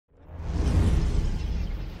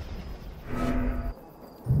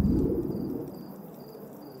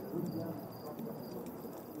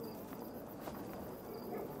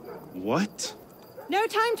What? No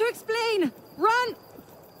time to explain! Run!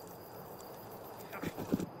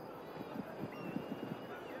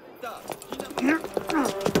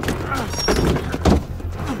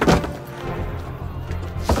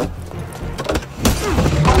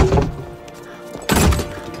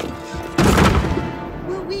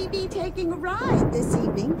 Will we be taking a ride this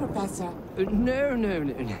evening, Professor? No.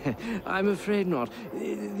 I'm afraid not.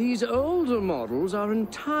 These older models are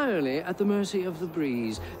entirely at the mercy of the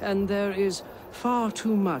breeze, and there is far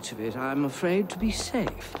too much of it, I'm afraid, to be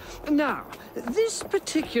safe. Now, this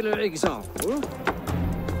particular example...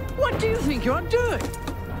 What do you think you're doing?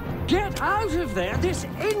 Get out of there this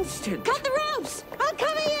instant! Cut the ropes! I'll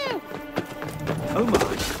cover you! Oh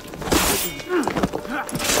my.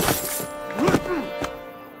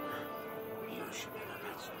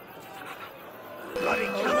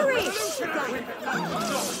 Hurry!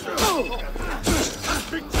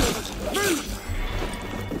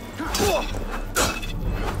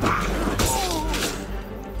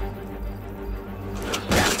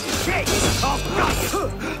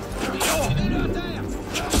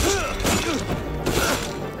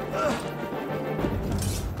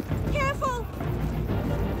 Careful!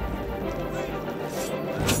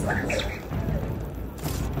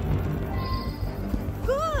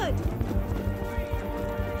 Good!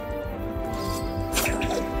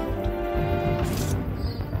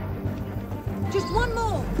 Just one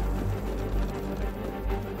more!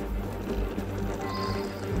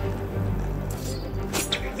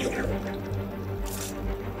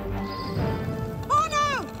 Oh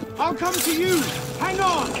no! I'll come to you! Hang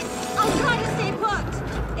on! I'll try to stay put.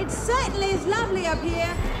 It certainly is lovely up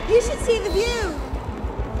here. You should see the view.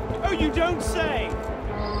 Oh, you don't say!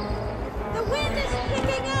 The wind is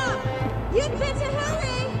picking up. You'd better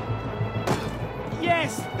hurry.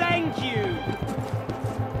 Yes, thank you!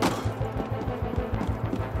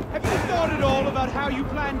 Have you thought at all about how you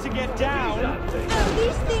plan to get down? Oh,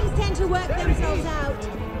 these things tend to work themselves out.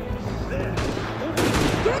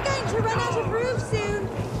 You're going to run out of room soon.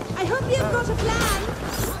 I hope you've got a plan.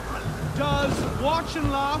 Does watch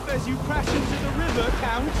and laugh as you crash into the river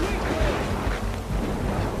count?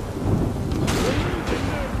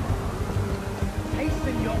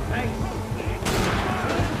 Hasten your pace!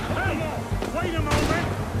 Hey, wait a moment!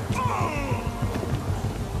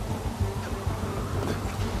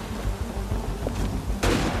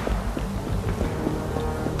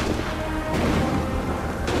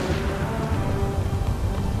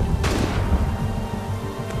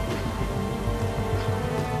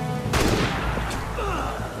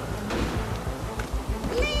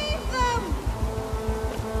 Leave them.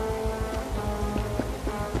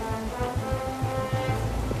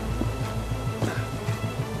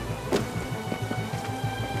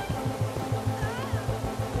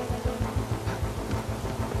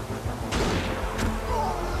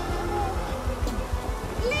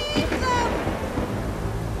 Leave them.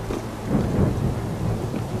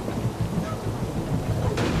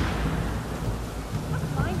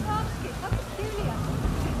 My basket, how peculiar.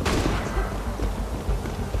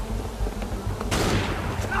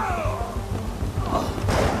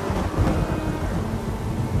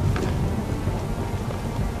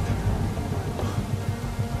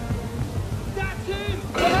 That's him!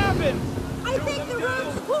 What happened? I think the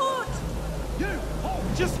rope's caught. You! Hold!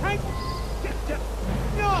 Just hang... Get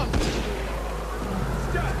on!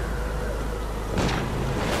 Stop!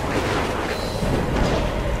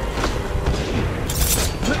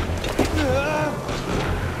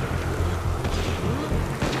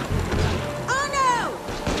 Oh no!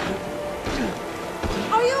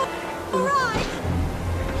 Are you all right?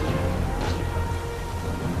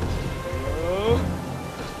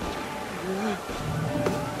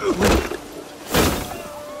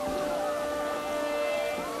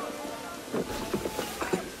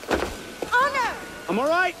 Oh no! I'm all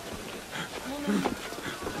right.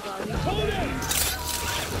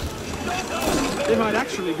 They might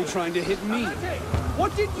actually be trying to hit me.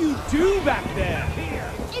 What did you do back there?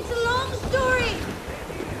 It's a long story.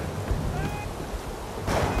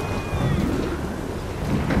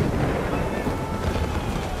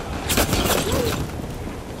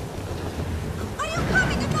 Are you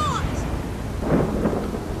coming or not?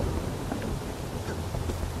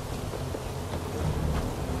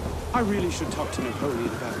 I really should talk to Napoleon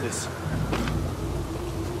about this.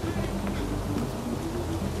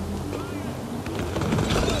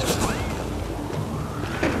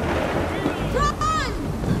 Run!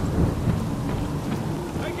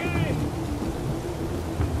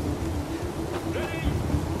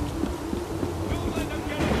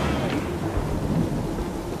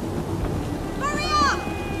 Hurry up!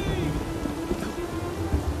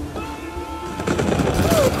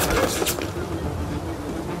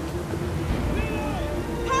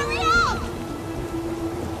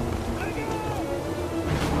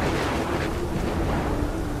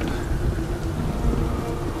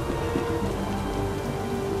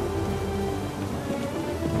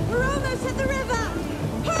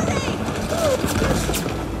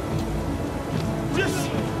 Just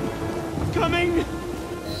coming.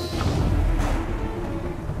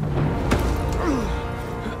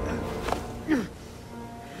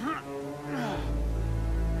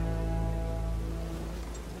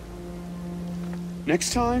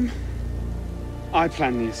 Next time, I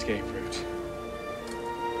plan the escape route.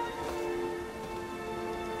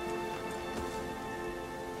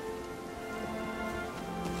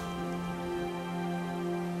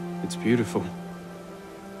 It's beautiful.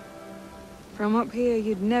 From up here,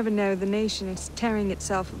 you'd never know the nation is tearing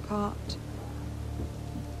itself apart.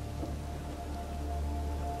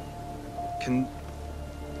 Can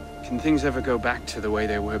things ever go back to the way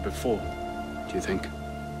they were before, do you think?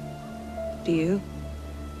 Do you?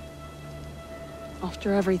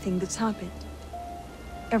 After everything that's happened?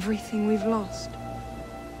 Everything we've lost?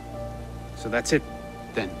 So that's it,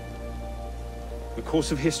 then. The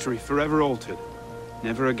course of history forever altered,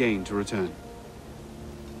 never again to return.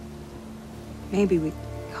 Maybe we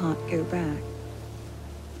can't go back.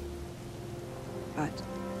 But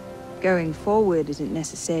going forward isn't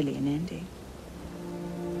necessarily an ending.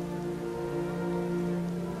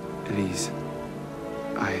 Elise,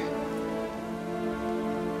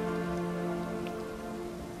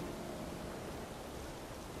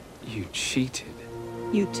 You cheated.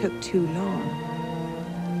 You took too long.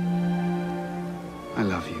 I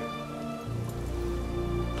love you.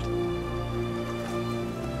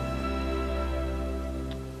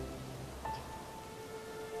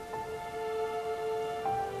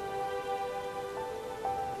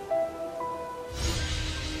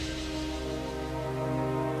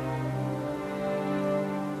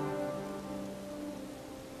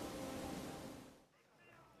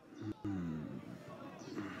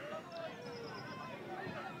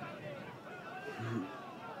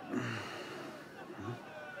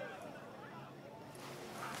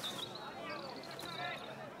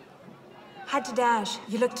 Had to dash.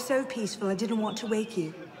 You looked so peaceful, I didn't want to wake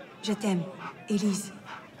you. Je t'aime, Elise.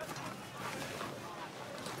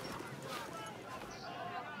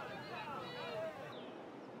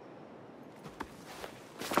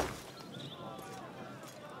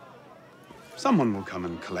 Someone will come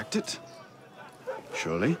and collect it.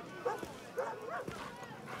 Surely.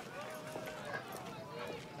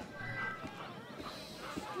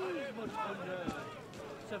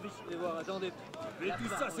 Mais tout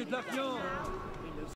ça, c'est de la viande!